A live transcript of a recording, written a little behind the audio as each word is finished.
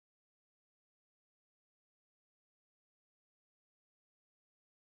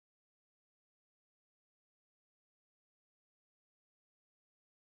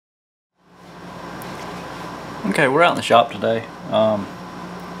Okay, we're out in the shop today. I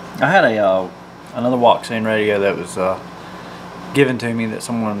had another Wouxun radio that was given to me that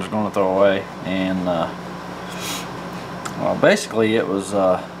someone was going to throw away, and well, basically it was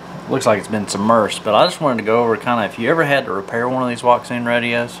looks like it's been submerged. But I just wanted to go over kind of if you ever had to repair one of these Wouxun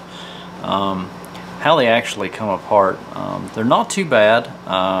radios, how they actually come apart. They're not too bad.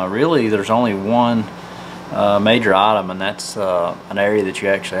 Really, there's only one major item, and that's an area that you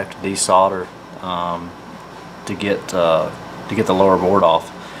actually have to desolder to get the lower board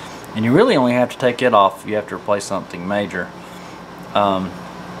off, and you really only have to take it off if you have to replace something major.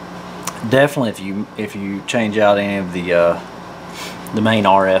 Definitely, if you change out any of the main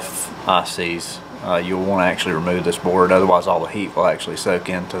RF ICs, you'll want to actually remove this board. Otherwise, all the heat will actually soak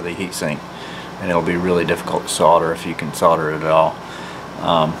into the heatsink, and it'll be really difficult to solder if you can solder it at all.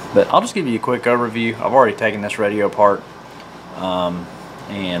 But I'll just give you a quick overview. I've already taken this radio apart,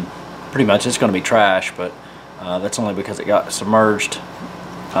 and pretty much it's going to be trash, but that's only because it got submerged.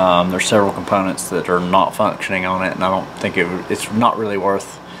 There's several components that are not functioning on it, and I don't think it's not really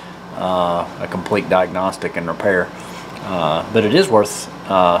worth a complete diagnostic and repair. But it is worth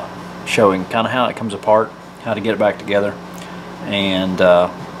showing kind of how it comes apart, how to get it back together, and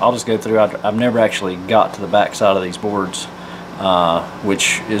I'll just go through. I've never actually got to the back side of these boards,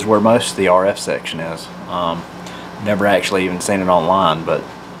 which is where most of the RF section is. Never actually even seen it online, but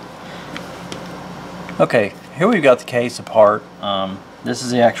okay, here we've got the case apart. This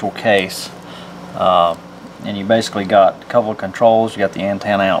is the actual case, and you basically got a couple of controls. You got the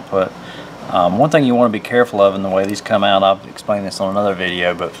antenna output. One thing you want to be careful of in the way these come out, I've explained this on another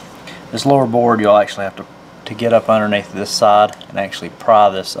video, but this lower board, you'll actually have to get up underneath this side and actually pry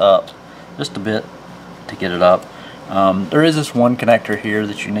this up just a bit to get it up. There is this one connector here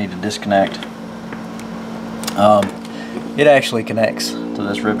that you need to disconnect. It actually connects to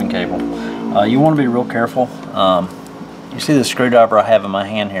this ribbon cable. You want to be real careful. You see the screwdriver I have in my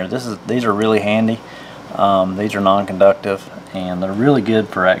hand here. These are really handy. These are non-conductive, and they're really good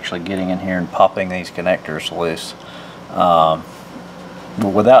for actually getting in here and popping these connectors loose,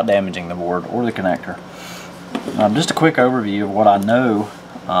 without damaging the board or the connector. Just a quick overview of what I know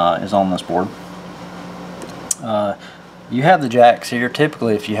is on this board. You have the jacks here.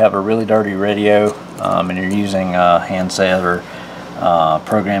 Typically, if you have a really dirty radio and you're using a handset or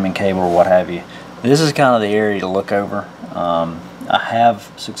programming cable or what have you, this is kind of the area to look over. I have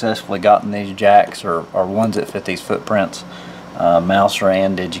successfully gotten these jacks or ones that fit these footprints. Mouser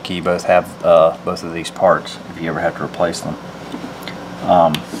and DigiKey both have both of these parts if you ever have to replace them.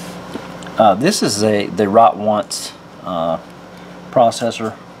 This is the Write Once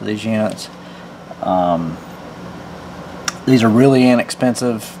processor for these units. These are really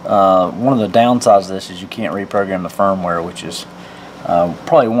inexpensive. One of the downsides of this is you can't reprogram the firmware, which is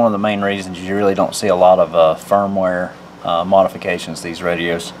probably one of the main reasons you really don't see a lot of firmware modifications to these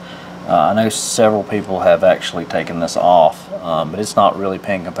radios. I know several people have actually taken this off, but it's not really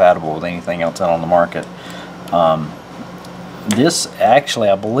pin compatible with anything else out on the market. This actually,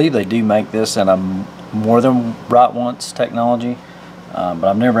 I believe they do make this in a more than Write Once technology, but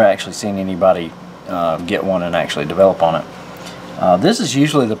I've never actually seen anybody get one and actually develop on it. This is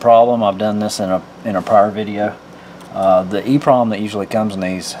usually the problem. I've done this in a prior video. The EEPROM that usually comes in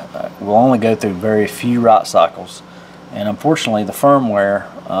these will only go through very few write cycles, and unfortunately the firmware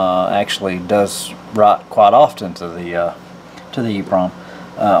actually does write quite often to the EEPROM.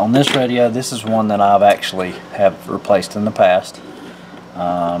 On this radio, this is one that I've actually have replaced in the past,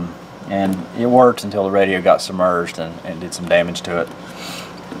 and it worked until the radio got submerged and did some damage to it.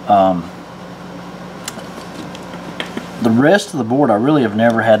 The rest of the board, I really have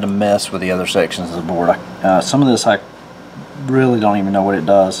never had to mess with the other sections of the board. Some of this I really don't even know what it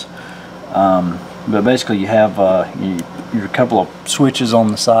does. But basically you have your couple of switches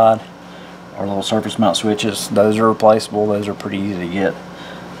on the side, or little surface mount switches. Those are replaceable. Those are pretty easy to get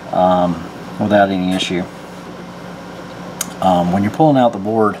without any issue. When you're pulling out the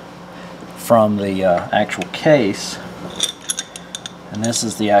board from the actual case, and this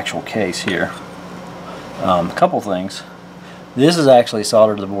is the actual case here, a couple things. This is actually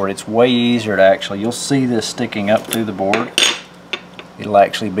soldered to the board. It's way easier to actually, you'll see this sticking up through the board. It'll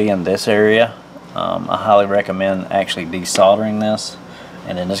actually be in this area. I highly recommend actually desoldering this,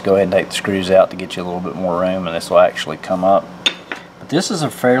 and then just go ahead and take the screws out to get you a little bit more room, and this will actually come up. But this is a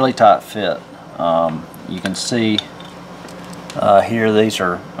fairly tight fit. You can see here these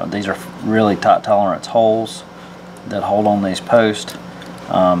are really tight tolerance holes that hold on these posts.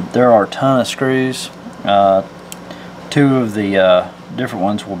 There are a ton of screws. Two of the different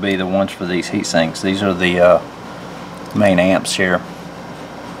ones will be the ones for these heat sinks. These are the main amps here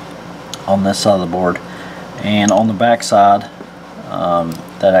on this side of the board, And on the back side,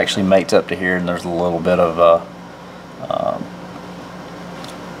 that actually mates up to here, and there's a little bit of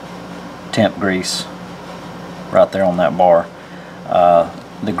temp grease right there on that bar.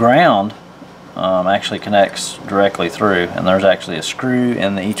 The ground actually connects directly through, and there's actually a screw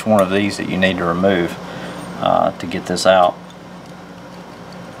in each one of these that you need to remove to get this out.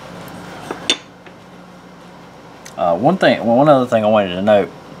 One other thing I wanted to note: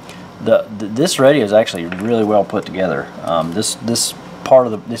 this radio is actually really well put together. This part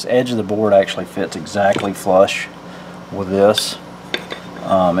of this edge of the board actually fits exactly flush with this.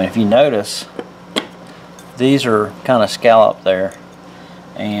 And if you notice, these are kind of scalloped there,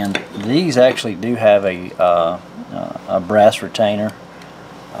 and these actually do have a brass retainer.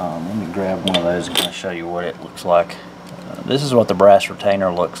 Let me grab one of those and kind of show you what it looks like. This is what the brass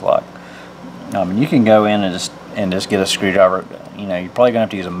retainer looks like. You can go in and just get a screwdriver. You know, you're probably gonna have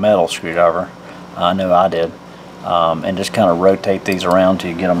to use a metal screwdriver. I know I did, and just kind of rotate these around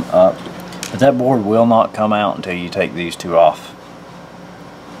till you get them up. But that board will not come out until you take these two off.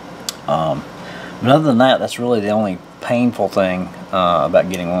 But other than that, that's really the only painful thing about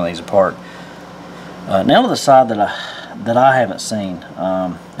getting one of these apart. Now to the side that I haven't seen.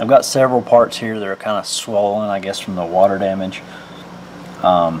 I've got several parts here that are kind of swollen, I guess, from the water damage.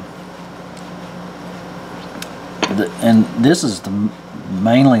 And this is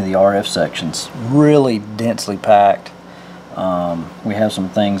mainly the RF sections, really densely packed. We have some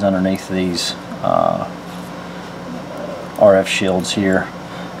things underneath these RF shields here.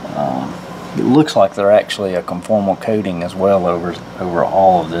 It looks like they're actually a conformal coating as well over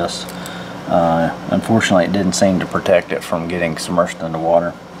all of this. Unfortunately, it didn't seem to protect it from getting submerged into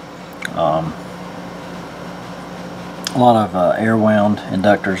water. A lot of air wound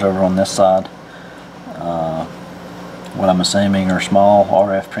inductors over on this side. What I'm assuming are small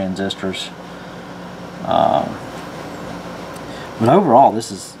RF transistors. But overall,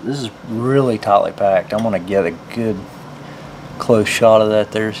 this is really tightly packed. I'm going to get a good close shot of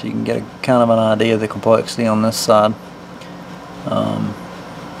that there so you can get a kind of an idea of the complexity on this side.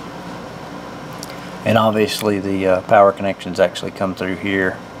 And obviously the power connections actually come through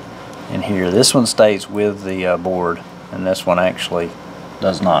here and here. This one stays with the board, and this one actually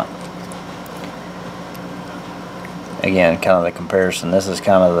does not. Again, kind of the comparison. This is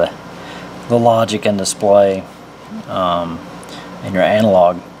kind of the logic and display and your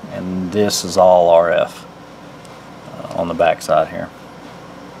analog, and this is all RF on the back side here.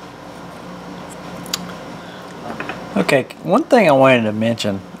 Okay, one thing I wanted to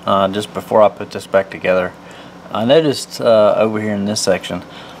mention just before I put this back together, I noticed over here in this section,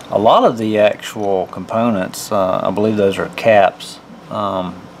 a lot of the actual components, I believe those are caps,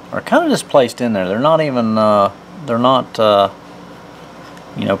 are kind of just placed in there. They're not even they're not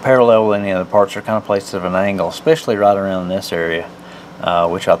you know, parallel with any of the parts. Are kind of placed at an angle, especially right around this area,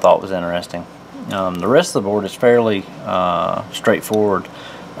 which I thought was interesting. The rest of the board is fairly straightforward.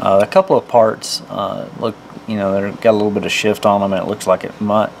 A couple of parts look, you know, they've got a little bit of shift on them, and it looks like it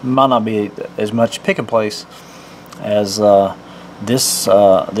might not be as much pick and place as this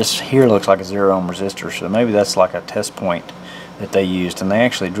here looks like a 0 ohm resistor. So maybe that's like a test point that they used, and they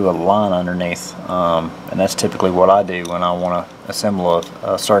actually drew a line underneath, and that's typically what I do when I want to assemble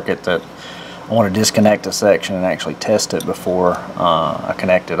a circuit that I want to disconnect a section and actually test it before I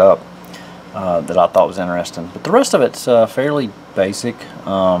connect it up. That I thought was interesting, but the rest of it's fairly basic.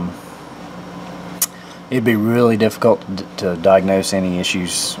 It'd be really difficult to diagnose any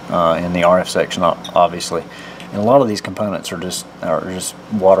issues in the RF section, obviously, and a lot of these components are just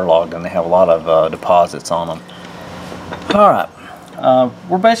waterlogged, and they have a lot of deposits on them. Alright,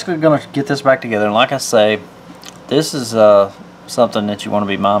 we're basically going to get this back together, and like I say, this is something that you want to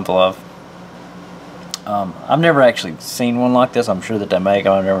be mindful of. I've never actually seen one like this. I'm sure that they make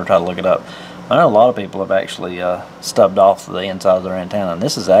them. I've never tried to look it up. I know a lot of people have actually stubbed off the inside of their antenna, and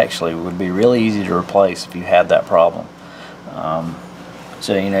this is actually would be really easy to replace if you had that problem.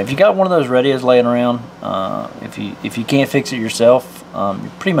 So you know, if you got one of those radios laying around, if you can't fix it yourself,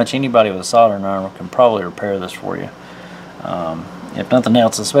 pretty much anybody with a soldering iron can probably repair this for you. If nothing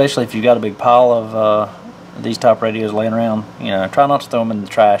else, especially if you got a big pile of these type radios laying around, you know, try not to throw them in the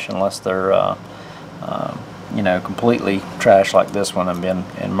trash unless they're you know, completely trash like this one and been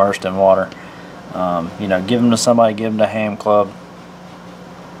immersed in water. You know, give them to somebody, give them to Ham Club.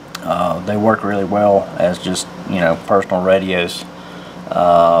 They work really well as just, you know, personal radios.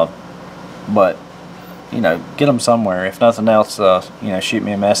 But you know, get them somewhere. If nothing else, you know, shoot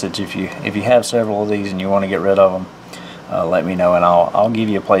me a message if you have several of these and you want to get rid of them. Let me know, and I'll give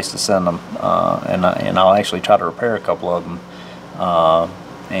you a place to send them, and I'll actually try to repair a couple of them.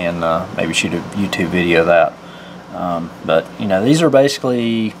 and maybe shoot a YouTube video of that. But you know, these are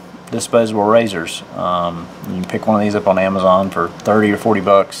basically disposable razors. You can pick one of these up on Amazon for 30 or 40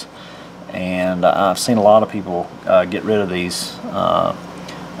 bucks, and I've seen a lot of people get rid of these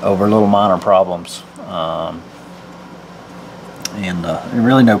over little minor problems, and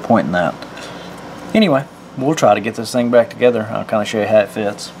really no point in that. Anyway, we'll try to get this thing back together. I'll kind of show you how it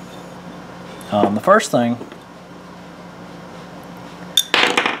fits. The first thing,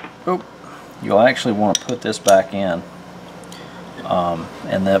 you'll actually want to put this back in,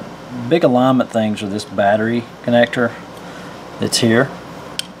 and the big alignment things are this battery connector that's here.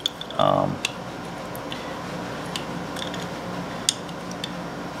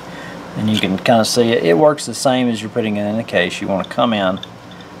 And you can kind of see it works the same as you're putting it in a case. You want to come in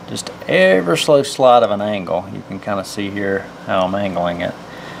just ever so slight of an angle. You can kind of see here how I'm angling it,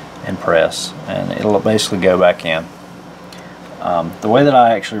 and press, and it'll basically go back in. The way that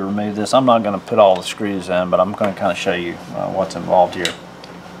I actually remove this, I'm not going to put all the screws in, but I'm going to kind of show you what's involved here.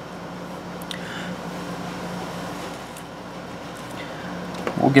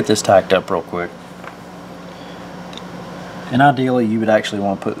 We'll get this tacked up real quick. And ideally you would actually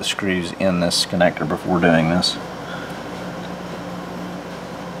want to put the screws in this connector before doing this.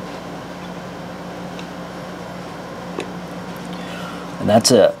 And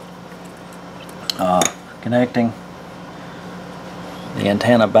that's it. Connecting the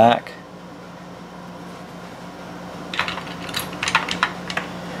antenna back.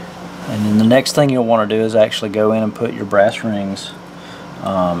 And then the next thing you'll want to do is actually go in and put your brass rings,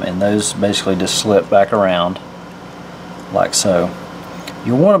 and those basically just slip back around like so.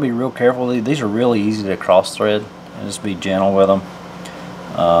 You'll want to be real careful. These are really easy to cross thread, and just be gentle with them.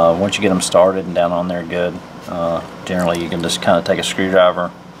 Once you get them started and down on there good, generally you can just kind of take a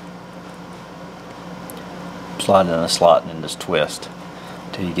screwdriver, slide it in a slot, and then just twist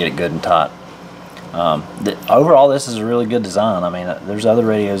until you get it good and tight. Overall, this is a really good design. I mean, there's other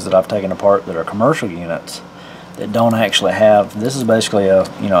radios that I've taken apart that are commercial units that don't actually have. This is basically a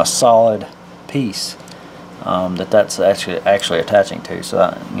a solid piece that's actually attaching to.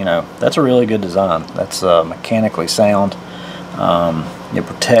 So that's a really good design. That's mechanically sound. It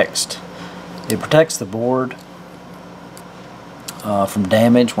protects the board from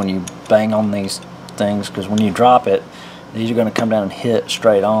damage when you bang on these things, because when you drop it, these are going to come down and hit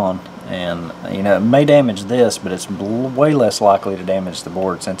straight on, and it may damage this, but it's way less likely to damage the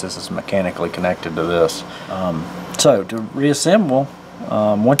board since this is mechanically connected to this. So to reassemble,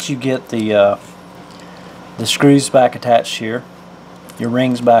 once you get the screws back attached here, your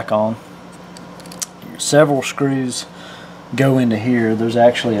rings back on, several screws go into here. There's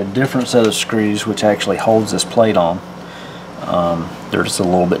actually a different set of screws which actually holds this plate on. They're just a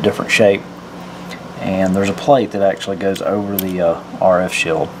little bit different shape, and there's a plate that actually goes over the RF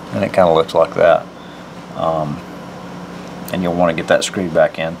shield, and it kind of looks like that. And you'll want to get that screwed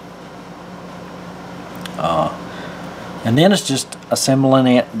back in. And then it's just assembling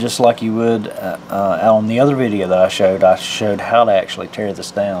it just like you would on the other video that I showed how to actually tear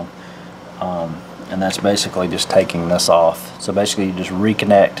this down. And that's basically just taking this off. So basically you just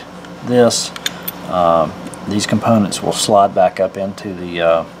reconnect this. These components will slide back up into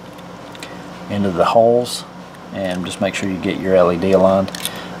the holes, and just make sure you get your LED aligned.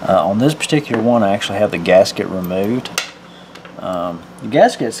 On this particular one, I actually have the gasket removed. The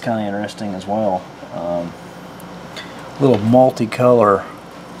gasket's kind of interesting as well. Little multicolor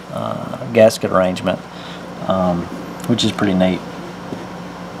gasket arrangement, which is pretty neat.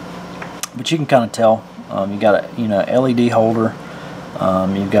 But you can kind of tell. You got a LED holder.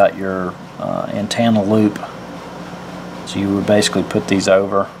 You've got your antenna loop. So you would basically put these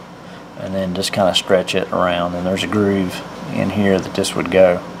over, and then just kind of stretch it around. And there's a groove in here that this would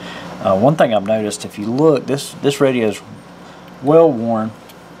go. One thing I've noticed, if you look, this radio is well worn.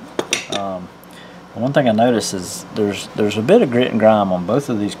 One thing I noticed is there's a bit of grit and grime on both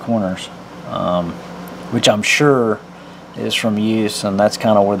of these corners, which I'm sure is from use, and that's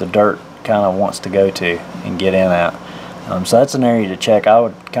kind of where the dirt kind of wants to go to and get in at. So that's an area to check. I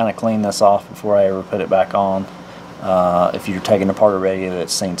would kind of clean this off before I ever put it back on, if you're taking apart a radio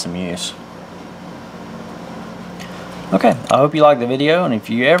that's seen some use. Okay, I hope you liked the video, and if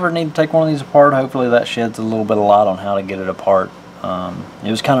you ever need to take one of these apart, hopefully that sheds a little bit of light on how to get it apart. It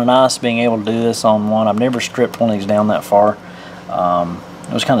was kind of nice being able to do this on one. I've never stripped one of these down that far. I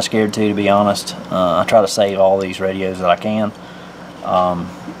was kind of scared to be honest. I try to save all these radios that I can.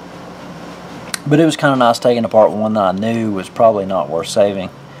 But it was kind of nice taking apart one that I knew was probably not worth saving.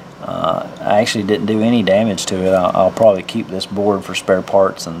 I actually didn't do any damage to it. I'll probably keep this board for spare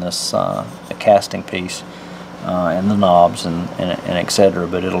parts and this casting piece. and the knobs and etc.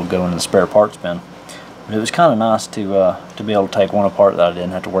 But it'll go in the spare parts bin. But it was kind of nice to be able to take one apart that I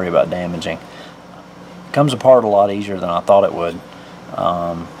didn't have to worry about damaging. It comes apart a lot easier than I thought it would,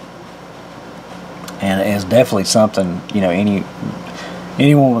 and it's definitely something, you know,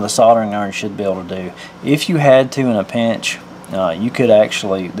 anyone with a soldering iron should be able to do. If you had to in a pinch, you could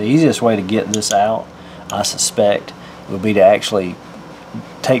actually, the easiest way to get this out, I suspect, would be to actually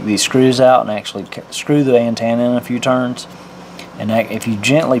take these screws out and actually screw the antenna in a few turns. And if you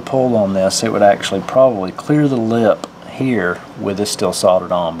gently pull on this, it would actually probably clear the lip here with this still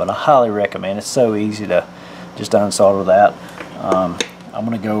soldered on. But I highly recommend, it's so easy to just unsolder that. I'm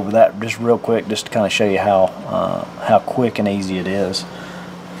going to go over that just real quick, just to kind of show you how quick and easy it is.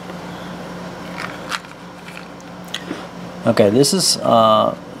 Okay, this is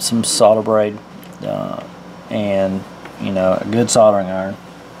some solder braid and, you know, a good soldering iron.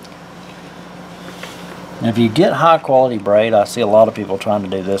 And if you get high quality braid, I see a lot of people trying to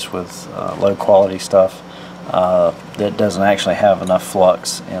do this with low quality stuff that doesn't actually have enough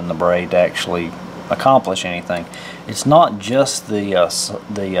flux in the braid to actually accomplish anything. It's not just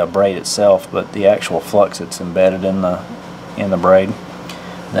the braid itself, but the actual flux that's embedded in the braid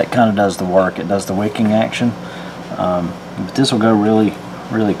that kind of does the work. It does the wicking action, but this will go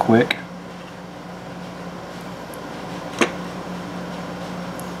really quick.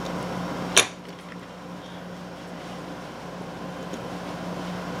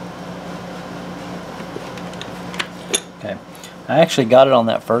 Okay, I actually got it on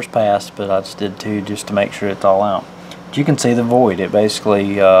that first pass, but I just did two just to make sure it's all out. But you can see the void. It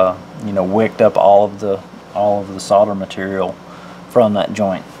basically, you know, wicked up all of the solder material from that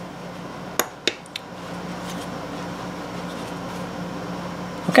joint.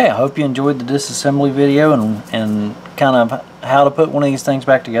 Okay, I hope you enjoyed the disassembly video and kind of how to put one of these things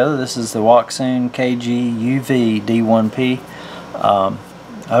back together. This is the Wouxun KG UV D1P. I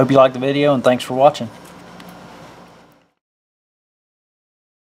hope you liked the video, and thanks for watching.